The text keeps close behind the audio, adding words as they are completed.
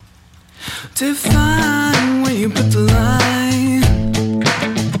Define where you put the line.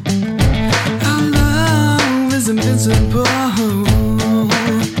 Our love is invincible,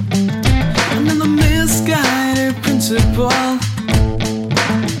 another misguided principle.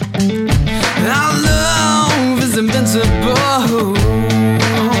 Our love is invincible.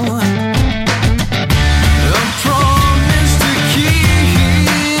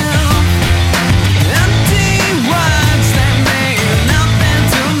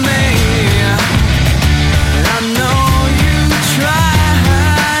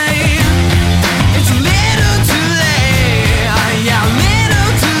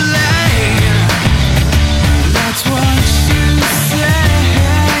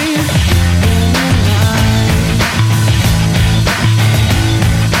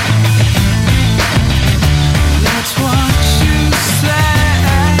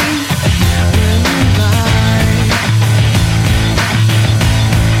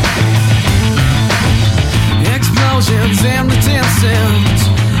 And the distance,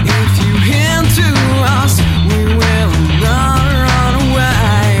 if you hand to us, we will not run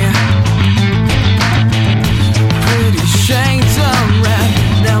away. Pretty shades of red,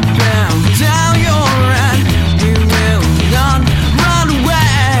 now bow down your head. We will not run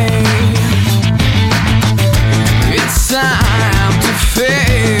away. It's time to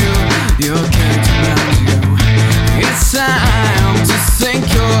feel your cage around you. It's time to sink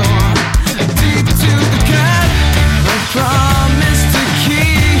your deep to the cut. Promise to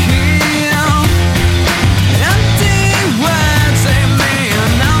keep. Empty words, they mean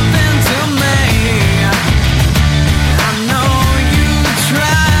nothing to me. I know you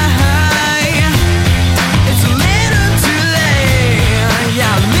try. It's a little too late.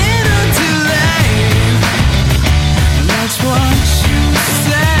 Yeah, a little too late. That's what you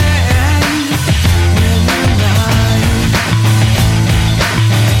say when you lie.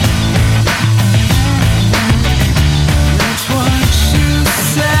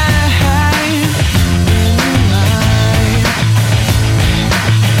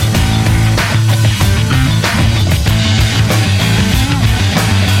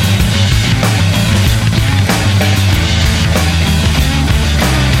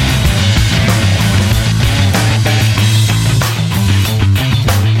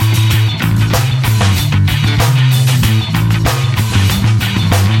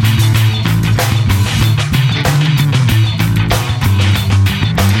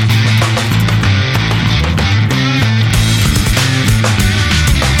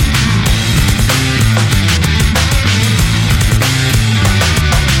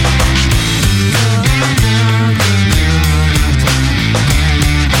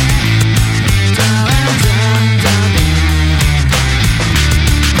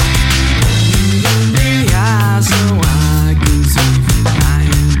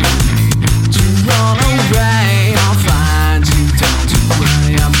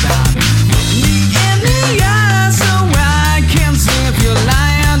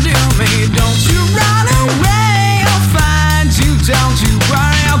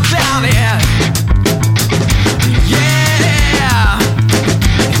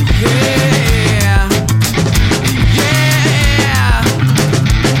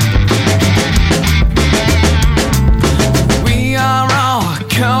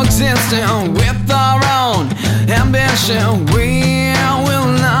 Coexisting with our own ambition, we will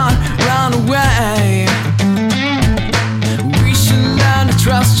not run away. We should learn to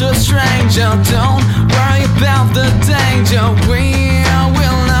trust a stranger. Don't worry about the danger. We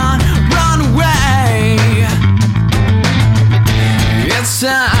will not run away. It's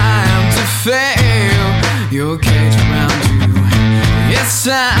time to feel your cage around you. It's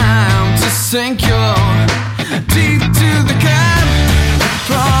time to sink your